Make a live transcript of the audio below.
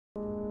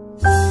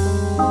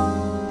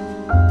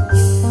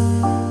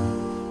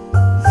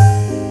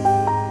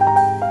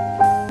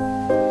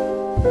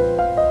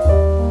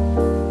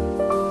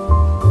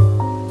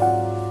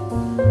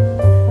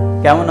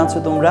কেমন আছো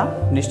তোমরা?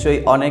 নিশ্চয়ই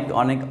অনেক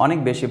অনেক অনেক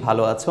বেশি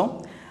ভালো আছো।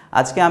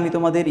 আজকে আমি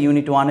তোমাদের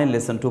ইউনিট 1 এর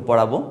লেসন 2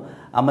 পড়াবো।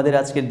 আমাদের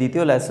আজকের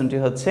দ্বিতীয় লেসনটি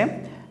হচ্ছে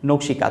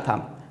নকশি কাঁথা।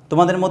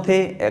 তোমাদের মধ্যে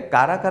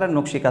কারা কারা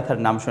নকশি কাঁথার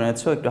নাম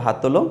শুনেছো? একটু হাত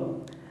তোলো।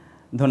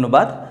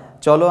 ধন্যবাদ।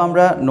 চলো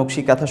আমরা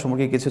নকশি কাঁথা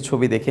সম্পর্কে কিছু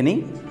ছবি দেখে নিই।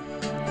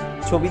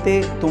 ছবিতে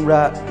তোমরা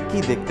কি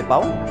দেখতে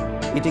পাও?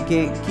 এটিকে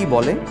কি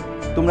বলে?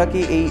 তোমরা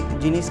কি এই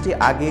জিনিসটি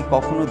আগে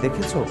কখনো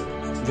দেখেছো?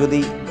 যদি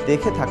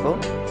দেখে থাকো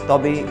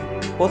তবে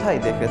কোথায়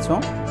দেখেছো?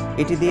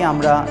 এটি দিয়ে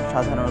আমরা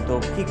সাধারণত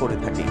কি করে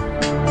থাকি?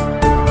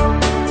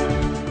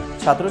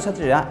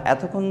 ছাত্রছাত্রীরা,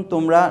 এতক্ষণ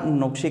তোমরা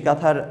নকশি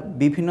কাঁথার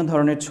বিভিন্ন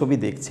ধরনের ছবি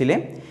দেখছিলে।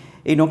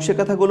 এই নকশি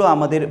কাঁথাগুলো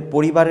আমাদের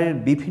পরিবারের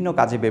বিভিন্ন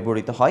কাজে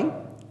ব্যবহৃত হয়।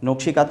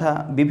 নকশি কাঁথা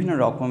বিভিন্ন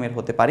রকমের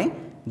হতে পারে,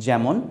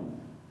 যেমন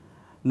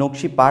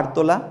নকশি পাড়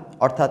তোলা,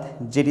 অর্থাৎ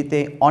যেটিতে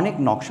অনেক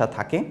নকশা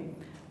থাকে।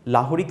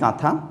 লাহোরি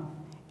কাঁথা,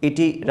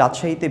 এটি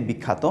রাজশাহীতে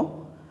বিখ্যাত।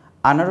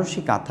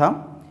 আনারসি কাঁথা,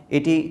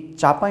 এটি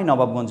চাঁপাই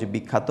নবাবগঞ্জে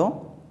বিখ্যাত।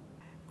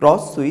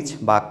 ক্রস সুইচ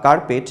বা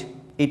কার্পেট,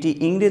 এটি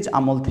ইংরেজ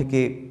আমল থেকে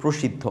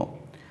প্রসিদ্ধ।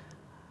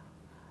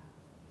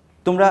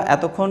 তোমরা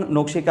এতক্ষণ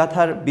নকশি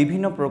কাঁথার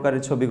বিভিন্ন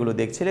প্রকারের ছবিগুলো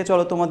দেখছিলে।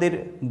 চলো তোমাদের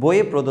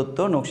বইয়ে প্রদত্ত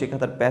নকশি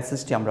কাঁথার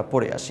প্যাসেজটি আমরা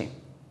পড়ে আসি।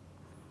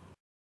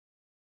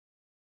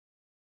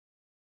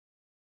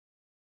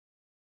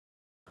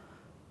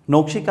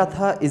 নকশি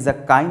কাঁথা is a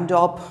kind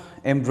of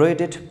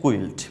এমব্রয়েডেড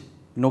quilt.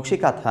 নকশি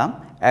কাঁথা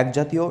এক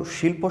জাতীয়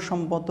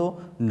শিল্পসম্মত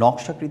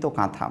নকশাকৃত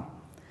কাঁথা।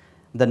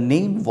 The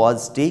name was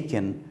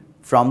taken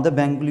from the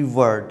Bengali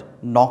word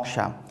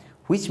নকশা,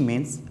 which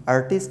means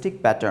artistic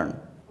pattern.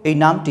 এই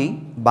নামটি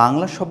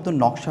বাংলা শব্দ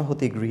নকশা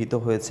হতে গৃহীত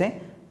হয়েছে,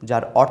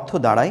 যার অর্থ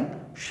দাঁড়ায়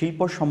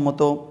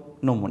শিল্পসম্মত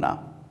নমুনা।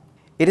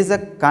 It is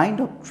a kind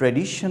of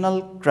traditional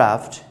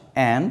craft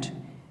and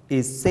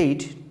is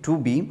said to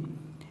be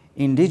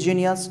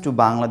indigenous to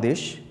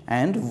Bangladesh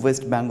and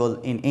West Bengal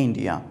in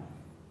India.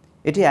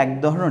 এটি এক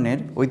ধরনের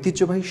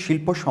ঐতিহ্যবাহী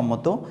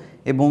শিল্পসম্মত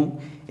এবং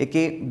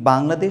একে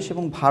বাংলাদেশ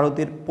এবং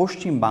ভারতের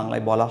পশ্চিম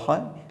বাংলায় বলা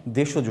হয়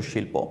দেশজ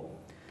শিল্প।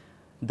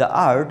 The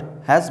art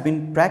has been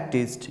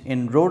practiced in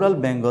rural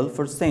Bengal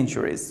for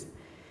centuries.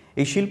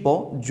 এই শিল্প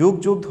যুগ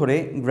যুগ ধরে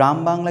গ্রাম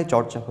বাংলায়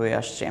চর্চা হয়ে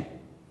আসছে।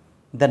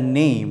 The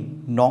name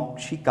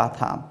নকশি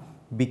কাঁথা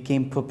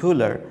became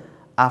popular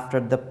after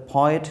the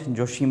poet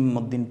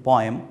Jasimuddin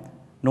poem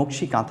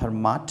নকশি কাঁথার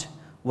মাঠ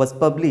was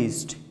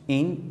published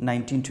in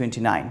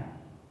 1929.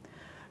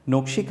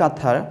 নকশি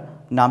কাঁথার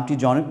নামটি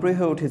জনপ্রিয়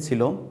হয়ে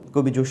উঠেছিল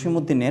কবি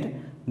জসিমউদ্দিনের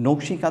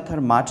নকশি কাঁথার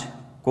মাঠ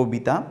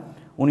কবিতা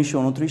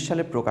 1929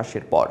 সালে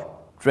প্রকাশের পর।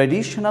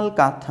 Traditional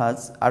kanthas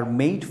are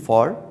made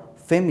for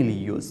family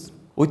use.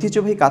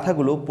 ঐতিহ্যবাহী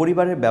কাঁথাগুলো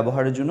পরিবারের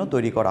ব্যবহারের জন্য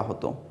তৈরি করা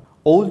হতো।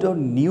 Old or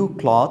new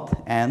cloth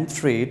and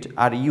thread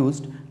are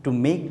used to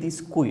make this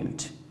quilt.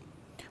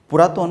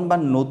 পুরাতন বা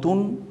নতুন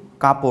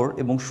কাপড়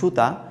এবং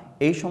সুতা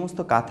এই সমস্ত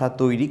কাঁথা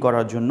তৈরি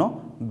করার জন্য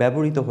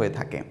ব্যবহৃত হয়ে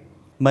থাকে।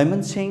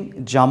 Mymensingh,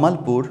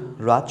 Jamalpur,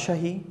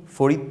 Rajshahi,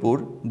 Faridpur,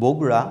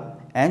 Bogura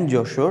and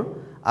Jessore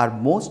R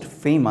most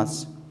famous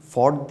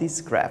for this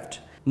craft.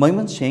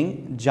 Mymensingh,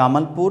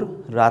 Jamalpur,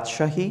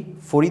 Rajshahi,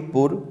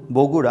 Faridpur,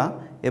 Bogura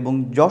এবং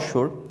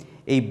যশোর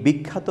এই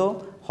বিখ্যাত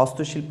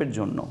হস্তশিল্পের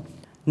জন্য।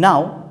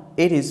 নাও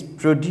ইট ইজ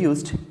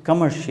প্রডিউসড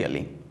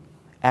কমার্শিয়ালি।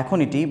 এখন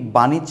এটি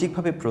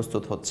বাণিজ্যিকভাবে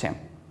প্রস্তুত হচ্ছে।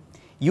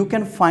 You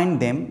can find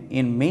them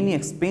in many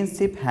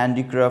expensive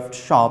handicraft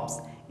shops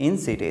in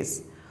সিটিজ।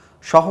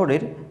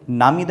 শহরের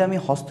নামি দামি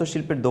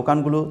হস্তশিল্পের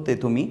দোকানগুলোতে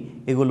তুমি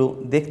এগুলো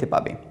দেখতে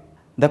পাবে।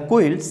 The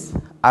quilts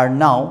are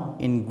now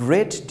in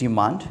great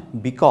demand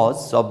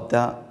because of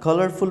the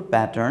colorful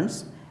patterns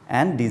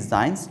and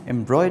designs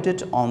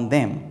embroidered on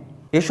them.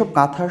 এসব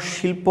কাঁথার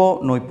শিল্প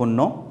নৈপুণ্য,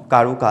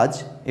 কারুকাজ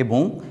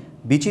এবং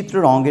বিচিত্র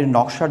রঙের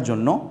নকশার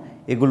জন্য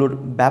এগুলোর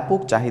ব্যাপক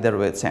চাহিদা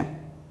রয়েছে।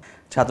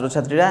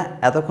 ছাত্রছাত্রীরা,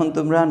 এতক্ষণ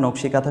তোমরা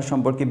নকশি কাঁথা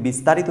সম্পর্কে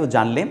বিস্তারিত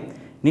জানলে।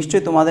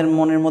 নিশ্চয়ই তোমাদের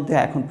মনের মধ্যে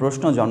এখন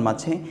প্রশ্ন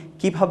জন্মাচ্ছে,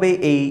 কিভাবে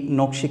এই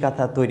নকশি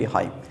কাঁথা তৈরি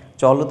হয়।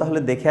 চলো তাহলে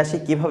দেখে আসি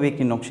কিভাবে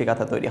একটি নকশি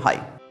কাঁথা তৈরি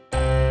হয়।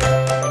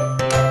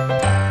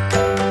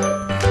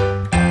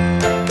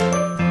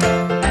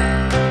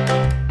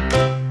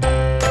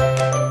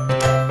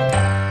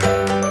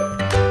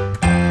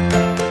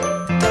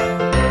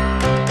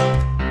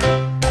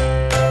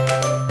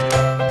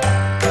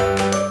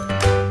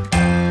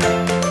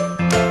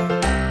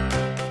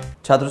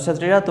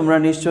 ছাত্রছাত্রীরা, তোমরা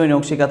নিশ্চয়ই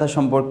নকশি কাঁথা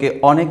সম্পর্কে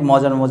অনেক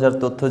মজার মজার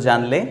তথ্য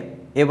জানলে।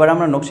 এবার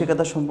আমরা নকশি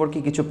কাঁথা সম্পর্কে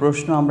কিছু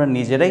প্রশ্ন আমরা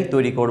নিজেরাই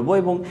তৈরি করব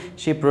এবং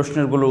সেই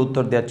প্রশ্নগুলোর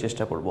উত্তর দেওয়ার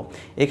চেষ্টা করব।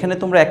 এখানে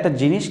তোমরা একটা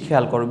জিনিস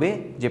খেয়াল করবে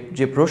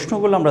যে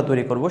প্রশ্নগুলো আমরা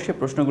তৈরি করব সেই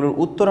প্রশ্নগুলোর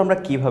উত্তর আমরা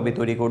কিভাবে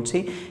তৈরি করছি,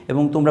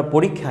 এবং তোমরা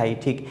পরীক্ষায়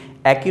ঠিক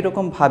একই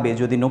রকমভাবে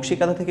যদি নকশি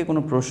কাঁথা থেকে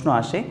কোনো প্রশ্ন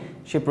আসে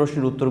সেই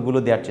প্রশ্নের উত্তরগুলো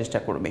দেওয়ার চেষ্টা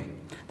করবে।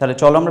 তাহলে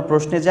চলো আমরা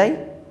প্রশ্নে যাই।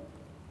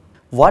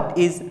 হোয়াট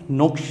ইজ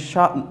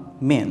নকশা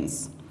means?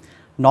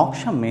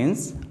 Noksha means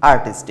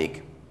artistic.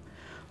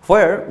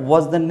 Where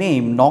was the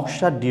name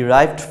Noksha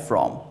derived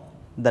from?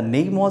 The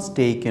name was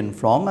taken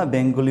from a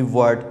Bengali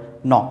word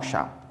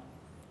Noksha.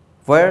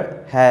 Where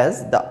has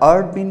the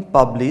art been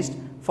published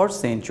for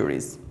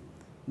centuries?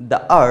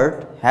 The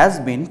art has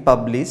been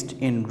published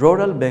in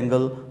rural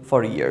Bengal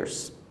for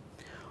years.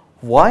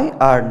 Why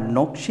are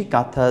Nokshi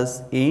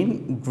Kathas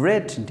in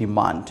great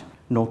demand?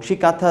 Nokshi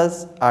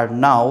Kathas are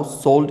now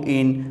sold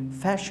in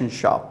fashion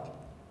shop.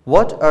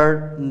 What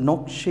are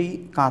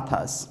Nokshi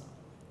Kathas?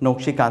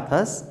 Nokshi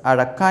Kathas are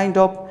a kind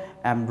of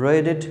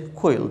embroidered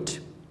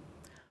quilt.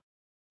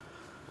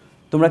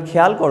 তোমরা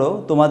খেয়াল করো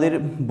তোমাদের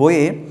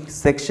বইয়ে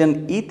section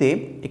ইতে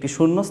একটি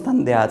শূন্যস্থান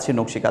দেয়া আছে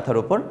নকশি কাঁথার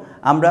উপর।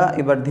 আমরা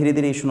এবার ধীরে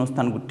ধীরে এই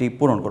শূন্যস্থানটি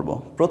পূরণ করব।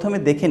 প্রথমে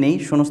দেখে নেই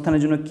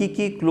শূন্যস্থানের জন্য কি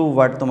কি ক্লু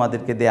ওয়ার্ড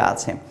তোমাদেরকে দেয়া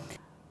আছে।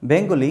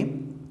 Bengali,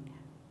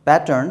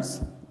 patterns,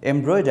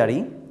 embroidery,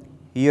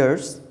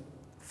 years,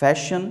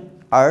 fashion,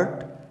 art,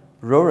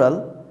 rural,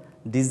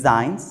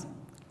 designs,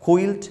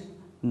 quilt,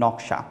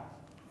 নকশা।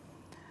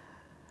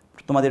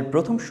 তোমাদের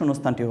প্রথম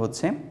শূন্যস্থানটি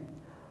হচ্ছে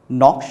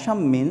নকশা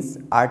means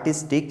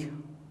artistic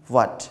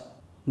what?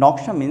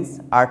 Noksha means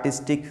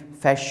artistic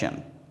fashion.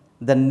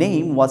 The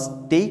name was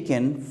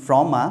taken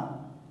from a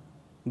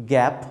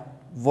gap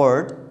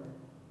word,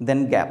 then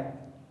gap.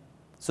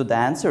 So the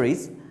answer is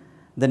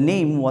the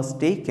name was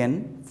taken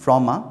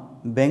from a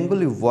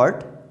Bengali word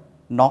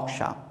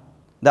Noksha.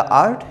 The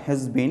art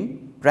has been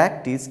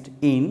practiced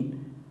in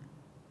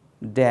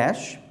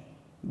dash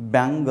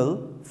Bengal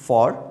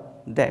for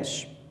dash.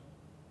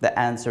 The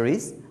answer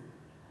is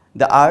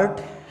the art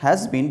has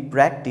been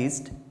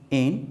practiced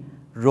in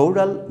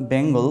rural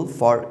Bengal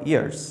for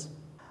years.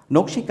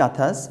 Nokshi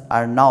Kathas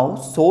are now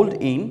sold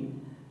in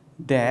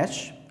dash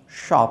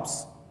shops.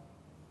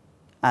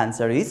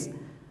 Answer is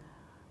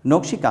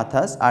Nokshi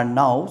Kathas are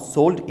now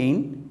sold in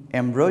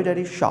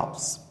embroidery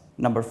shops.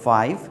 Number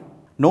 5.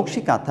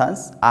 Nokshi Kathas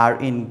are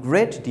in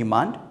great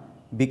demand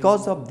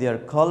because of their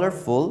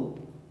colorful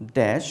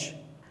dash.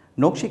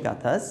 Nokshi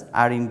Kathas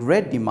are in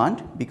great demand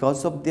because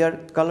of their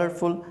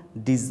colorful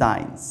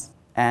designs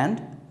and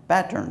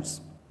patterns.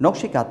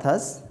 Nokshi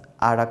Kathas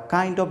are a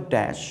kind of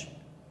dash.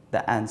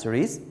 The answer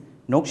is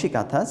Nokshi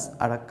Kathas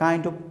are a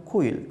kind of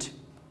quilt.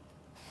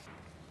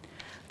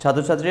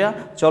 ছাত্রছাত্রীরা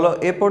চলো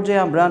এ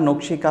পর্যায়ে আমরা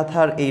নকশি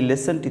কাঁথার এই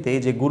লেসনটিতে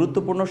যে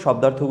গুরুত্বপূর্ণ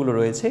শব্দার্থগুলো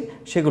রয়েছে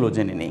সেগুলো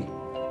জেনে নেই।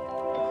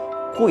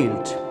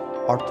 কুইল্ট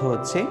অর্থ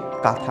হচ্ছে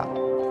কাঁথা,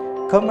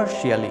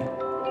 কমার্শিয়ালি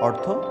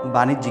অর্থ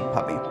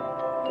বাণিজ্যিকভাবে,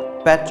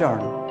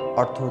 প্যাটার্ন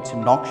অর্থ হচ্ছে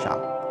নকশা,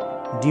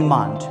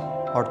 ডিমান্ড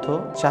অর্থ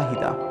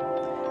চাহিদা,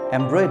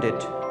 এমব্রয়েডেড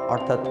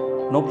অর্থাৎ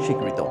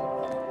নকশিকৃত,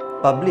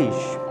 পাবলিশ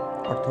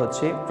অর্থ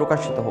হচ্ছে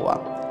প্রকাশিত হওয়া,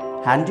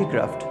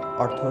 হ্যান্ডিক্রাফট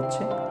অর্থ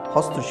হচ্ছে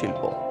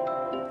হস্তশিল্প।